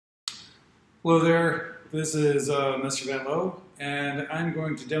Hello there, this is Mr. Van Loo, and I'm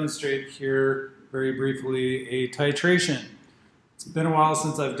going to demonstrate here very briefly a titration. It's been a while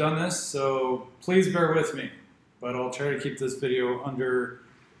since I've done this, so please bear with me, but I'll try to keep this video under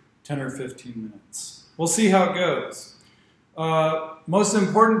 10 or 15 minutes. We'll see how it goes. Most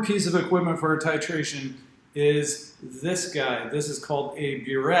important piece of equipment for a titration is this guy. This is called a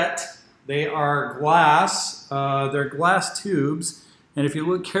burette. They are glass, they're glass tubes, and if you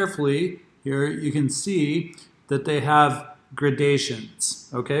look carefully, here you can see that they have gradations,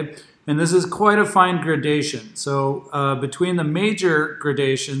 okay? And this is quite a fine gradation. So between the major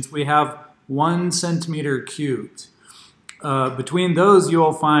gradations, we have 1 centimeter cubed. Between those, you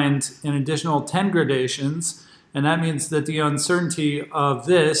will find an additional 10 gradations, and that means that the uncertainty of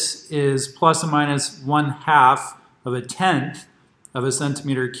this is plus or minus 1/2 of a tenth of a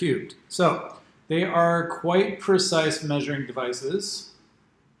centimeter cubed. So they are quite precise measuring devices.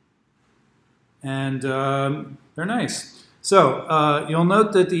 And they're nice. So you'll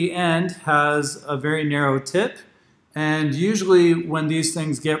note that the end has a very narrow tip, and usually when these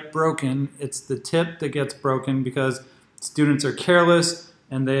things get broken, it's the tip that gets broken because students are careless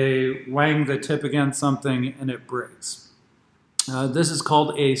and they wang the tip against something and it breaks. This is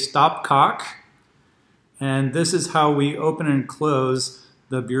called a stopcock, and this is how we open and close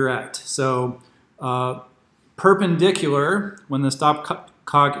the burette. So perpendicular, when the stopcock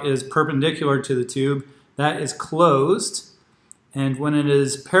is perpendicular to the tube, that is closed, and when it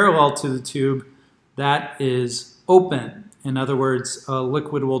is parallel to the tube, that is open. In other words, a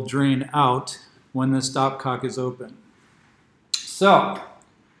liquid will drain out when the stopcock is open. So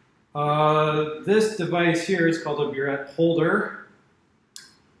this device here is called a burette holder.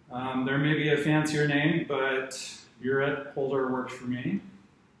 There may be a fancier name, but burette holder works for me.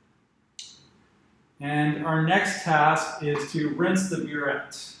 And our next task is to rinse the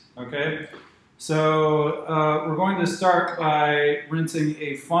burette, okay? So we're going to start by rinsing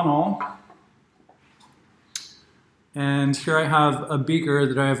a funnel. And here I have a beaker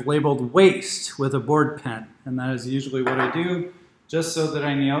that I have labeled waste with a board pen. And that is usually what I do, just so that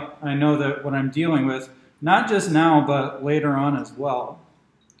I know that what I'm dealing with, not just now, but later on as well.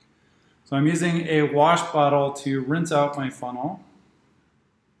 So I'm using a wash bottle to rinse out my funnel.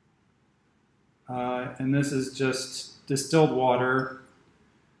 And this is just distilled water.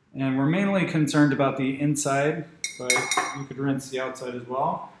 And we're mainly concerned about the inside, but you could rinse the outside as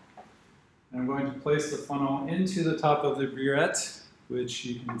well. And I'm going to place the funnel into the top of the burette, which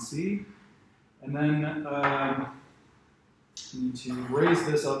you can see. And then I need to raise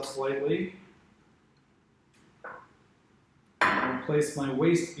this up slightly. I'll place my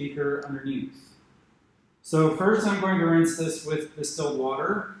waste beaker underneath. So first I'm going to rinse this with distilled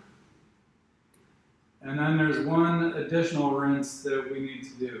water. And then there's one additional rinse that we need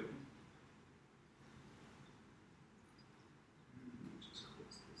to do.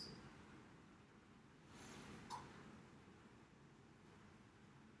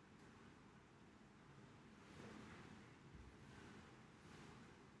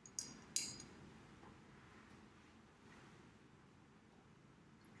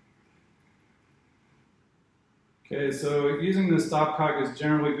 Okay, so using the stopcock is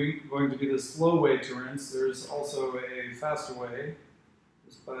generally going to be the slow way to rinse. There's also a faster way,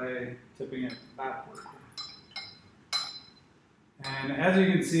 just by tipping it backward. And as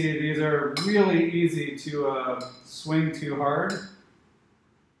you can see, these are really easy to swing too hard,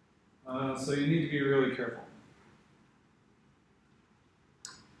 so you need to be really careful.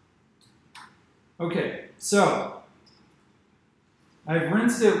 Okay, so I've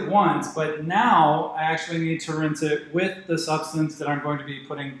rinsed it once, but now I actually need to rinse it with the substance that I'm going to be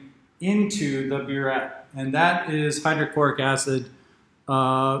putting into the burette, and that is hydrochloric acid,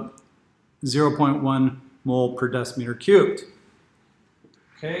 0.1 mole per decimeter cubed.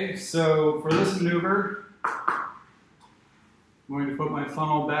 Okay, so for this maneuver, I'm going to put my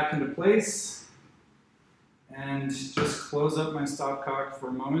funnel back into place and just close up my stopcock for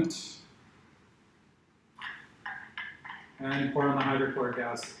a moment. And pour on the hydrochloric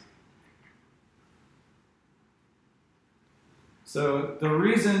acid. So the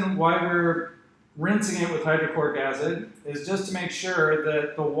reason why we're rinsing it with hydrochloric acid is just to make sure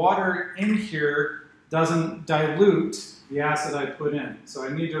that the water in here doesn't dilute the acid I put in. So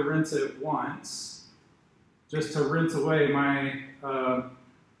I need to rinse it once, just to rinse away my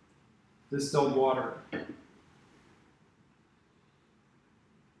distilled water.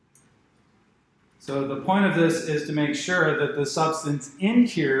 So the point of this is to make sure that the substance in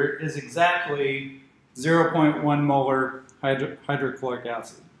here is exactly 0.1 molar hydrochloric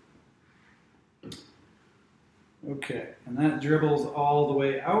acid. Okay, and that dribbles all the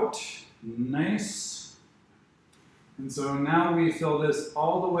way out. Nice. And so now we fill this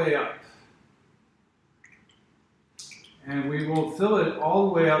all the way up. And we will fill it all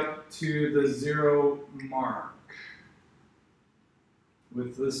the way up to the 0 mark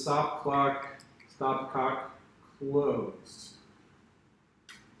with the stopcock closed.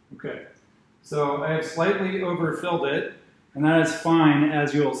 Okay, so I have slightly overfilled it, and that is fine,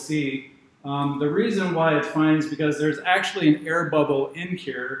 as you'll see. The reason why it's fine is because there's actually an air bubble in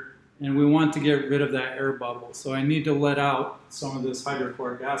here, and we want to get rid of that air bubble. So I need to let out some of this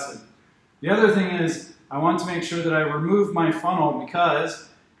hydrochloric acid. The other thing is, I want to make sure that I remove my funnel, because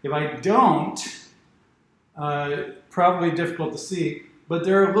if I don't, probably difficult to see, but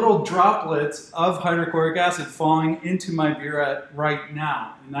there are little droplets of hydrochloric acid falling into my burette right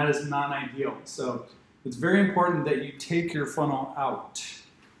now, and that is not ideal. So it's very important that you take your funnel out.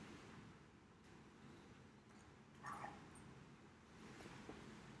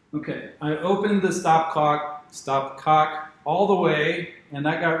 Okay, I opened the stopcock all the way, and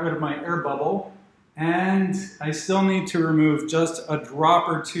that got rid of my air bubble. And I still need to remove just a drop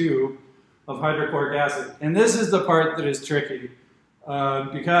or two of hydrochloric acid. And this is the part that is tricky,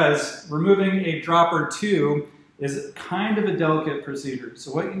 because removing a drop or two is kind of a delicate procedure.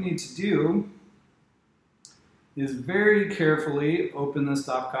 So what you need to do is very carefully open the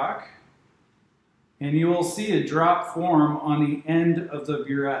stopcock, and you will see a drop form on the end of the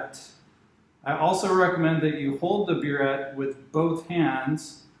burette. I also recommend that you hold the burette with both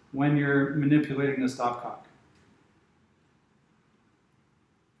hands when you're manipulating the stopcock.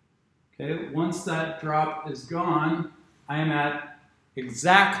 Okay, once that drop is gone, I am at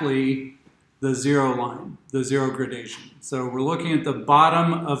exactly the 0 line, the 0 gradation. So we're looking at the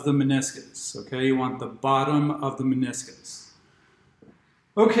bottom of the meniscus, okay? You want the bottom of the meniscus.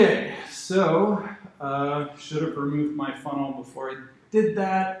 Okay, so should have removed my funnel before I did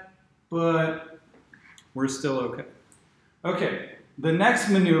that, but we're still okay. Okay, the next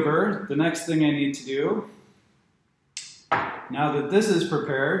maneuver, the next thing I need to do, now that this is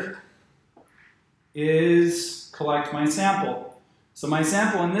prepared, is collect my sample. So my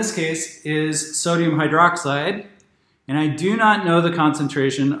sample in this case is sodium hydroxide, and I do not know the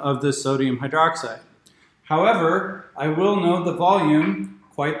concentration of the sodium hydroxide. However, I will know the volume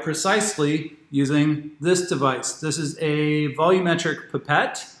quite precisely using this device. This is a volumetric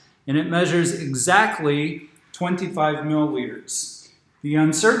pipette, and it measures exactly 25 milliliters. The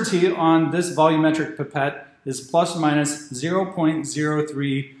uncertainty on this volumetric pipette is plus or minus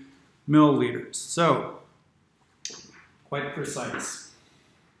 0.03 milliliters. So, quite precise.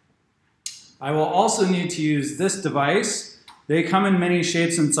 I will also need to use this device. They come in many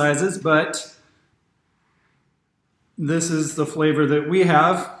shapes and sizes, but this is the flavor that we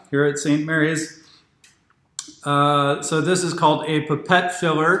have here at St. Mary's. So this is called a pipette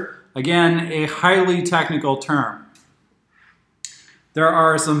filler. Again, a highly technical term. There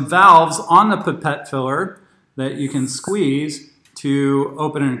are some valves on the pipette filler that you can squeeze to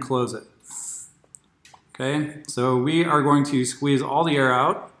open and close it. Okay, so we are going to squeeze all the air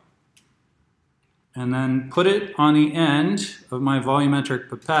out and then put it on the end of my volumetric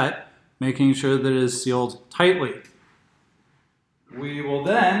pipette, making sure that it is sealed tightly. We will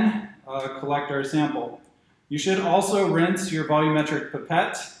then collect our sample. You should also rinse your volumetric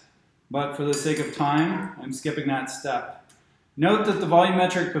pipette, but for the sake of time, I'm skipping that step. Note that the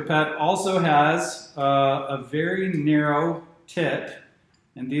volumetric pipette also has a very narrow tip,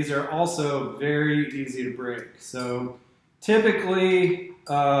 and these are also very easy to break. So typically,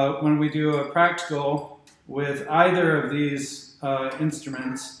 when we do a practical with either of these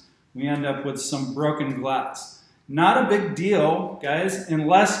instruments, we end up with some broken glass. Not a big deal, guys,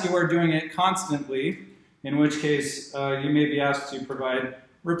 unless you are doing it constantly, in which case you may be asked to provide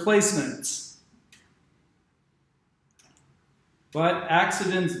replacements. But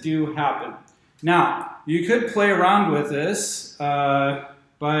accidents do happen. Now, you could play around with this, but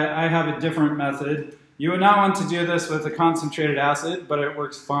I have a different method. You would not want to do this with a concentrated acid, but it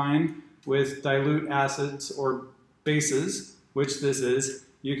works fine with dilute acids or bases, which this is.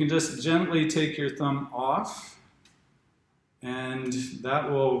 You can just gently take your thumb off, and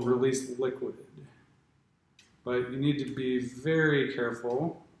that will release the liquid. But you need to be very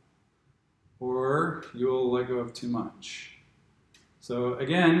careful, or you will let go of too much. So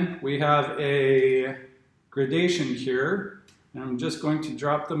again, we have a gradation here, and I'm just going to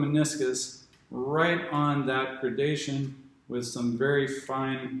drop the meniscus right on that gradation with some very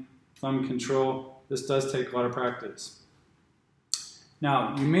fine thumb control. This does take a lot of practice.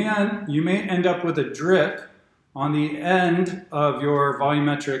 Now, you may end up with a drip on the end of your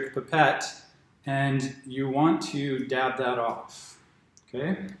volumetric pipette, and you want to dab that off,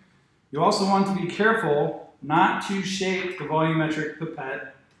 okay? You also want to be careful not to shake the volumetric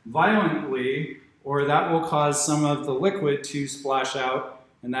pipette violently, or that will cause some of the liquid to splash out,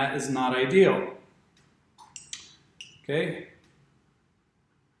 and that is not ideal. Okay.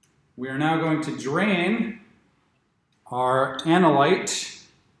 We are now going to drain our analyte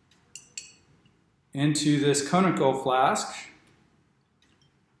into this conical flask,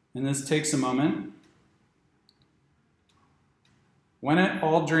 and this takes a moment. When it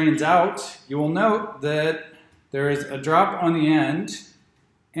all drains out, you will note that there is a drop on the end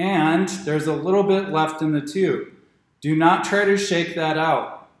and there's a little bit left in the tube. Do not try to shake that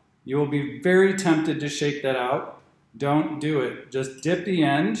out. You will be very tempted to shake that out. Don't do it. Just dip the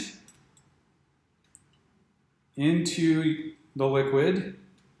end into the liquid,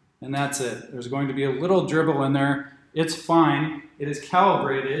 and that's it. There's going to be a little dribble in there. It's fine. It is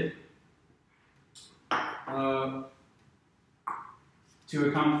calibrated to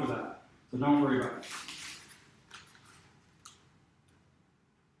account for that. So don't worry about it.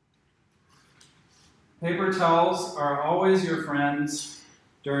 Paper towels are always your friends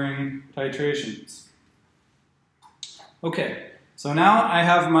during titrations. Okay, so now I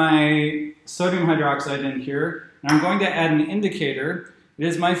have my sodium hydroxide in here, and I'm going to add an indicator. It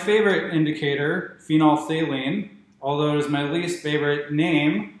is my favorite indicator, phenolphthalein, although it is my least favorite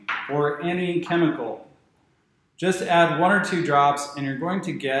name for any chemical. Just add 1 or 2 drops, and you're going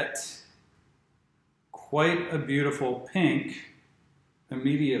to get quite a beautiful pink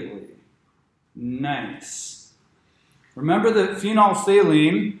immediately. Nice. Remember that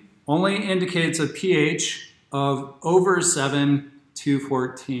phenolphthalein only indicates a pH of over 7 to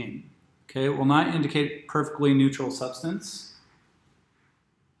 14. Okay, it will not indicate perfectly neutral substance,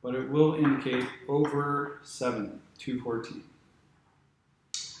 but it will indicate over 7 to 14.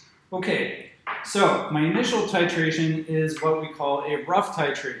 Okay, so my initial titration is what we call a rough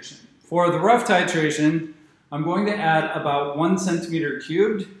titration. For the rough titration, I'm going to add about 1 centimeter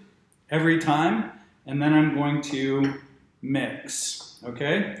cubed every time, and then I'm going to mix,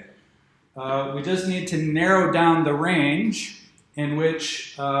 okay? We just need to narrow down the range in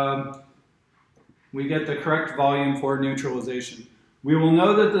which we get the correct volume for neutralization. We will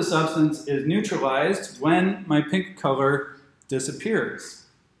know that the substance is neutralized when my pink color disappears.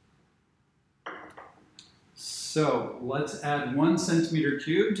 So let's add 1 centimeter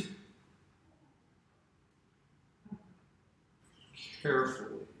cubed.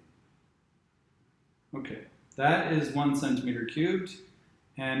 Carefully. Okay, that is 1 centimeter cubed.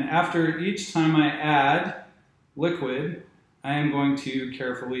 And after each time I add liquid, I am going to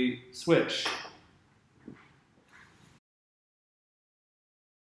carefully switch.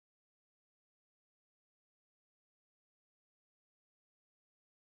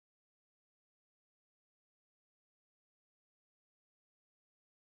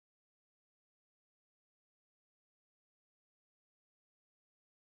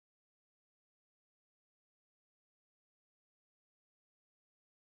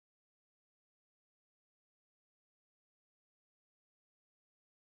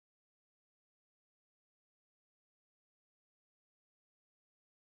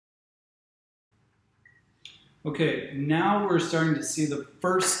 Okay, now we're starting to see the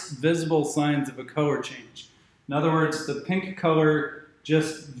first visible signs of a color change. In other words, the pink color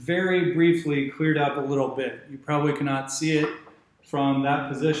just very briefly cleared up a little bit. You probably cannot see it from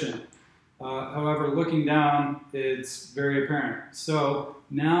that position. However, looking down, it's very apparent. So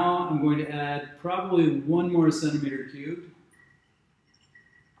now I'm going to add probably 1 more centimeter cubed.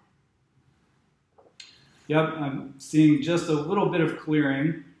 Yep, I'm seeing just a little bit of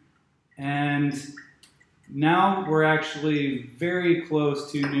clearing, and now we're actually very close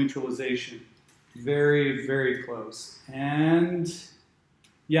to neutralization. Very, very close. And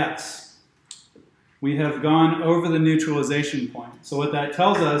yes, we have gone over the neutralization point. So what that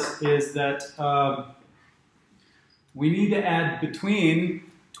tells us is that we need to add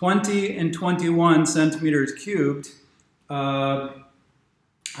between 20 and 21 centimeters cubed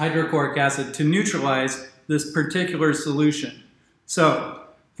hydrochloric acid to neutralize this particular solution. So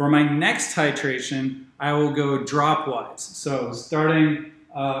for my next titration, I will go dropwise. So starting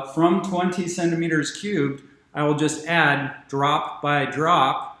from 20 centimeters cubed, I will just add drop by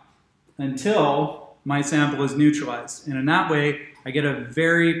drop until my sample is neutralized. And in that way, I get a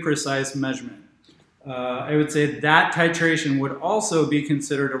very precise measurement. I would say that titration would also be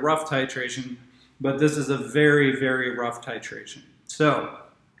considered a rough titration, but this is a very, very rough titration. So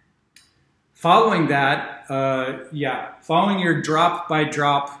following that, following your drop by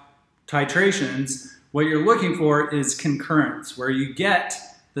drop titrations, what you're looking for is concurrence, where you get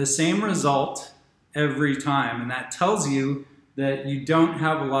the same result every time. And that tells you that you don't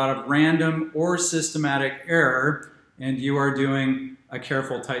have a lot of random or systematic error and you are doing a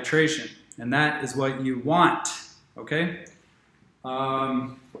careful titration. And that is what you want, okay?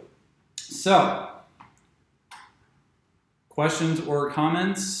 So, questions or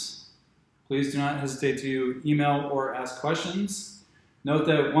comments? Please do not hesitate to email or ask questions. Note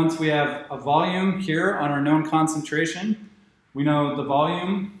that once we have a volume here on our known concentration, we know the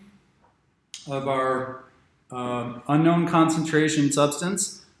volume of our unknown concentration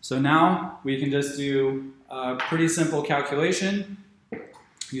substance. So now we can just do a pretty simple calculation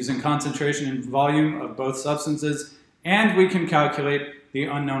using concentration and volume of both substances, and we can calculate the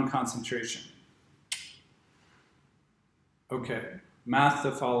unknown concentration. Okay, math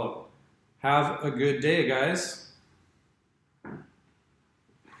to follow. Have a good day, guys.